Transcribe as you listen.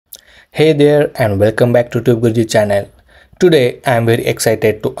Hey there and welcome back to TubeGuruji channel. Today I am very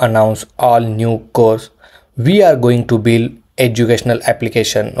excited to announce all new course. We are going to build educational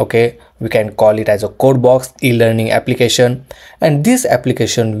application. Okay, we can call it as a code box e-learning application, and this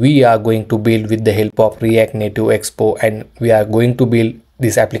application we are going to build with the help of React Native Expo, and we are going to build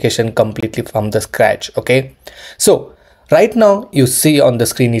this application completely from the scratch. Okay, so right now you see on the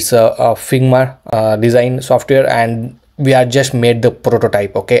screen is a Figma design software, and we are just made the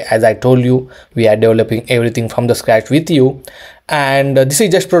prototype. Okay, as I told you, we are developing everything from the scratch with you, and this is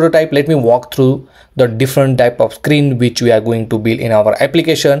just prototype. Let me walk through the different type of screen which we are going to build in our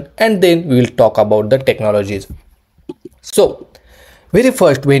application, and then we will talk about the technologies. So very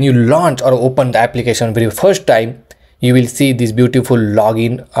first, when you launch or open the application very first time, you will see this beautiful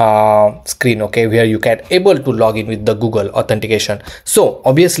login screen, okay, where you can able to log in with the Google authentication. So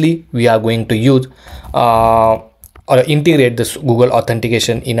obviously we are going to use or integrate this Google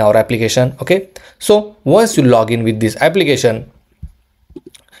authentication in our application. Okay, so once you log in with this application,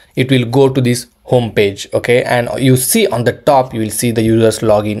 it will go to this home page. Okay, and you see on the top, you will see the user's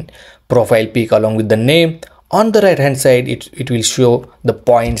login profile pic along with the name. On the right hand side, it will show the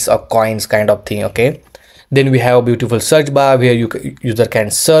points or coins kind of thing. Okay, then we have a beautiful search bar where user can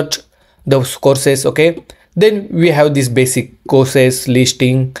search those courses. Okay, then we have this basic courses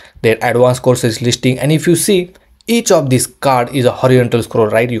listing, their advanced courses listing, and if you see, each of this card is a horizontal scroll,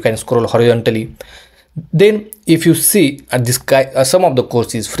 right? You can scroll horizontally. Then if you see at this guy, some of the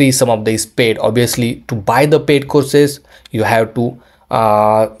courses is free, some of the is paid. Obviously, to buy the paid courses, you have to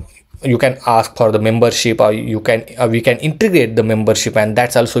you can ask for the membership, or you can we can integrate the membership, and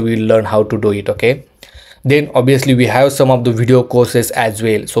that's also we will learn how to do it. Okay, then obviously we have some of the video courses as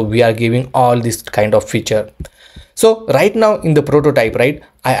well, so we are giving all this kind of feature. So right now in the prototype, right,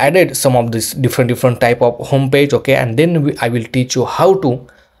 I added some of this different type of homepage. Okay, and then I will teach you how to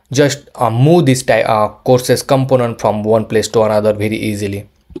just move this courses component from one place to another very easily.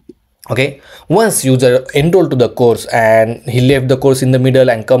 Okay, once user enroll to the course and he left the course in the middle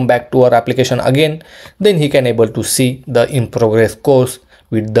and come back to our application again, then he can able to see the in progress course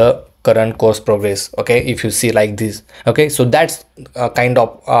with the current course progress. Okay, if you see like this. Okay, so that's a kind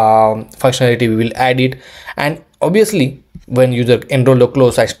of functionality we will add it. And obviously when user enroll the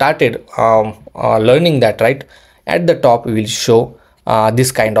course, I started learning that, right? At the top we will show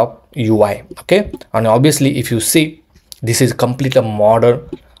this kind of UI. Okay, and obviously if you see, this is complete a modern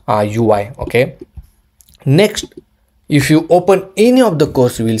UI. Okay, next, if you open any of the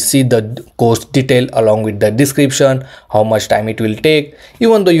course, you will see the course detail along with the description, how much time it will take.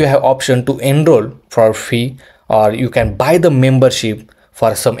 Even though you have option to enroll for fee, or you can buy the membership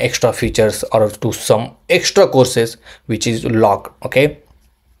for some extra features or to some extra courses which is locked. Okay,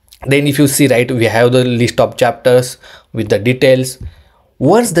 then if you see, right, we have the list of chapters with the details.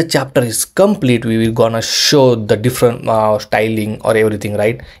 Once the chapter is complete, we will gonna show the different styling or everything,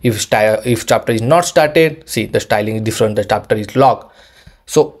 right? If chapter is not started, see the styling is different, the chapter is locked.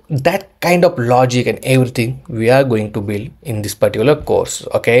 So that kind of logic and everything we are going to build in this particular course.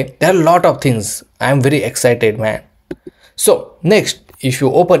 Okay, there are a lot of things. I am very excited, man. So next, if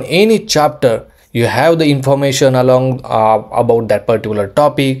you open any chapter, you have the information along about that particular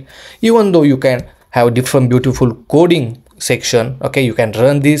topic. Even though you can have different beautiful coding section, okay, you can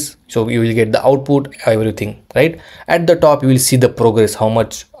run this, so you will get the output, everything, right? At the top you will see the progress, how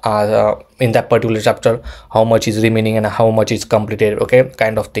much in that particular chapter, how much is remaining and how much is completed. Okay,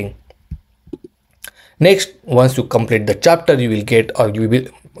 kind of thing. Next, once you complete the chapter, you will get, or we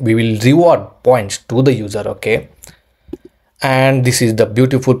will reward points to the user. Okay, and this is the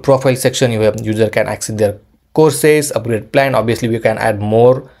beautiful profile section. You have user can access their courses, upgrade plan. Obviously we can add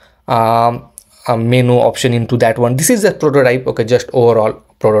more a menu option into that one. This is a prototype. Okay, just overall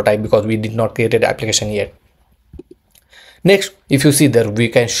prototype, because we did not create the application yet. Next, if you see there, we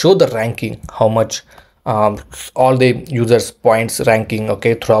can show the ranking, how much all the users points ranking,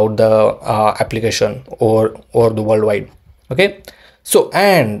 okay, throughout the application or the worldwide. Okay, so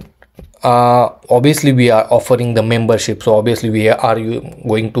and obviously we are offering the membership, so obviously we are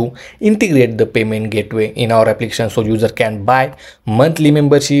going to integrate the payment gateway in our application, so user can buy monthly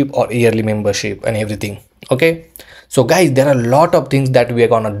membership or yearly membership and everything. Okay, so guys, there are a lot of things that we are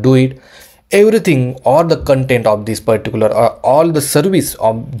gonna do it. Everything or the content of this particular or all the service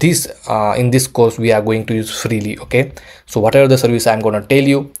of this in this course we are going to use freely. Okay, so whatever the service I'm gonna tell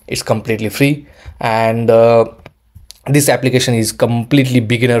you, it's completely free, and this application is completely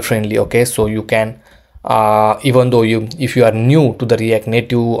beginner friendly. Okay, so you can even though if you are new to the React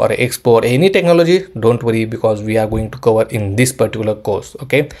Native or Expo or any technology, don't worry, because we are going to cover in this particular course.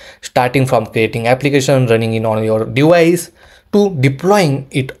 Okay, starting from creating application, running in on your device, to deploying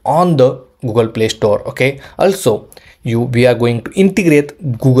it on the Google Play Store. Okay, also we are going to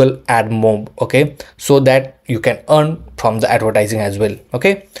integrate Google Admob, okay, so that you can earn from the advertising as well.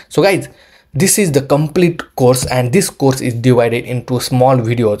 Okay, so guys, this is the complete course, and this course is divided into small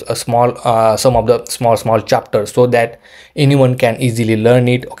videos, a small some of the small chapters, so that anyone can easily learn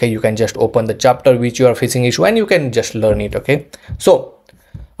it. Okay, you can just open the chapter which you are facing issue and you can just learn it. Okay, so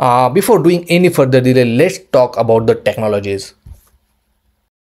before doing any further delay, let's talk about the technologies.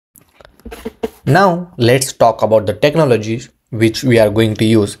 Now let's talk about the technologies which we are going to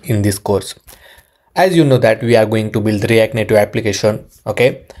use in this course. As you know that we are going to build React Native application,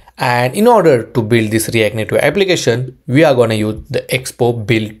 okay, and in order to build this React Native application, we are going to use the Expo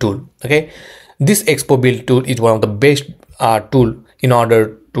build tool. Okay, this Expo build tool is one of the best tool in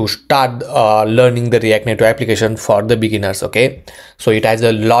order to start learning the React Native application for the beginners. Okay, so it has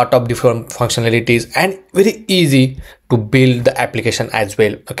a lot of different functionalities and very easy to build the application as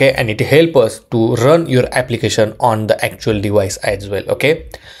well. Okay, and it helps us to run your application on the actual device as well. Okay,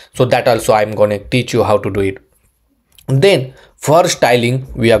 so that also I'm going to teach you how to do it. Then for styling,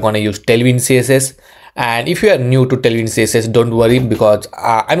 we are going to use Tailwind CSS. And if you are new to Tailwind CSS, don't worry, because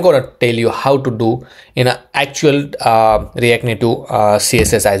I'm going to tell you how to do in an actual React Native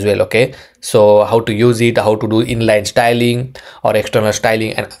CSS as well. Okay, so how to use it, how to do inline styling or external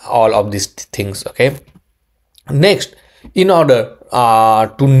styling and all of these things. Okay, next, in order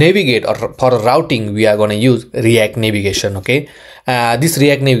to navigate or for routing, we are going to use React navigation. Okay, this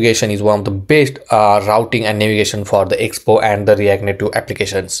React navigation is one of the best routing and navigation for the Expo and the React Native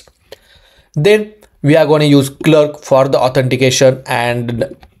applications. Then we are going to use Clerk for the authentication,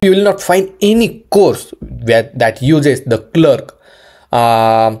 and you will not find any course that uses the Clerk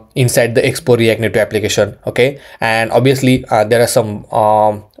inside the Expo React Native application. Okay, and obviously there are some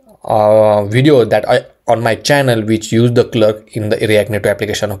videos that on my channel which use the Clerk in the React Native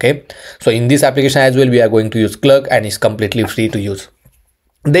application. Okay, so in this application as well we are going to use Clerk, and it's completely free to use.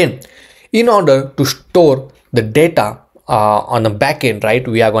 Then in order to store the data on the backend, right,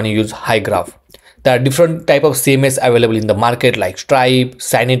 we are going to use HyGraph. There are different type of CMS available in the market like Stripe,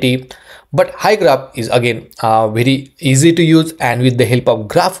 Sanity, but HyGraph is again very easy to use, and with the help of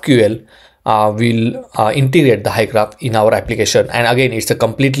GraphQL we'll integrate the HyGraph in our application, and again it's a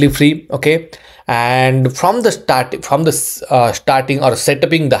completely free. Okay, and from the starting or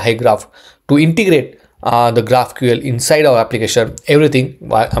setting the HyGraph to integrate the GraphQL inside our application, everything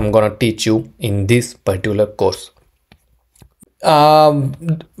I'm gonna teach you in this particular course.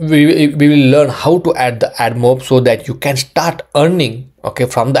 We will learn how to add the Admob so that you can start earning, okay,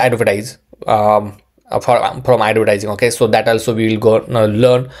 from the from advertising. Okay, so that also we will go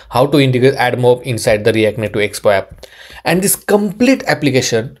learn how to integrate Admob inside the React Native Expo app, and this complete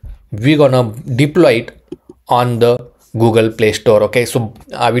application we're gonna deploy it on the Google Play Store. Okay, so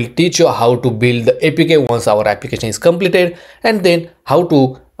I will teach you how to build the APK once our application is completed, and then how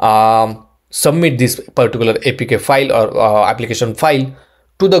to submit this particular APK file or application file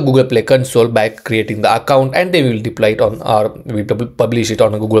to the Google Play console by creating the account, and then we will deploy it on, or we publish it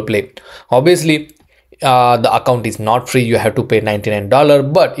on Google Play. Obviously the account is not free, you have to pay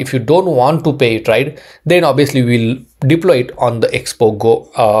 $99, but if you don't want to pay it, right, then obviously we'll deploy it on the Expo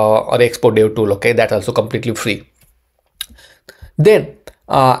Go or Expo Dev tool. Okay, that's also completely free. Then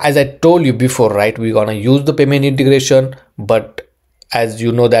as I told you before, right, we're gonna use the payment integration, but as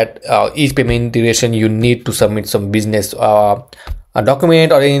you know that each payment integration you need to submit some business a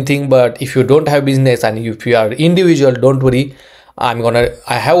document or anything. But if you don't have business and if you are individual, don't worry, I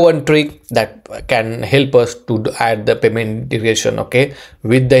have one trick that can help us to add the payment integration. Okay,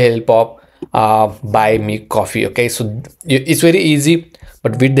 with the help of buy me coffee. Okay, so it's very easy,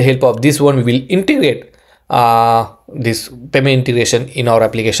 but with the help of this one we will integrate this payment integration in our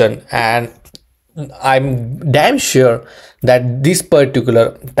application, and I'm damn sure that this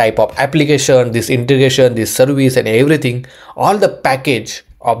particular type of application, this integration, this service and everything, all the package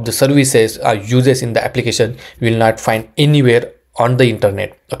of the services uses in the application will not find anywhere on the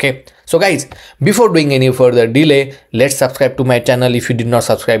internet. Okay, so guys, before doing any further delay, let's subscribe to my channel if you did not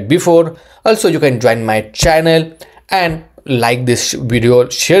subscribe before. Also, you can join my channel and like this video,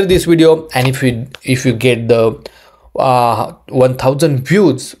 share this video, and if you get the 1000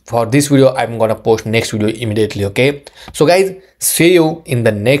 views for this video, I'm gonna post next video immediately. Okay, so guys, see you in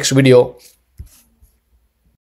the next video.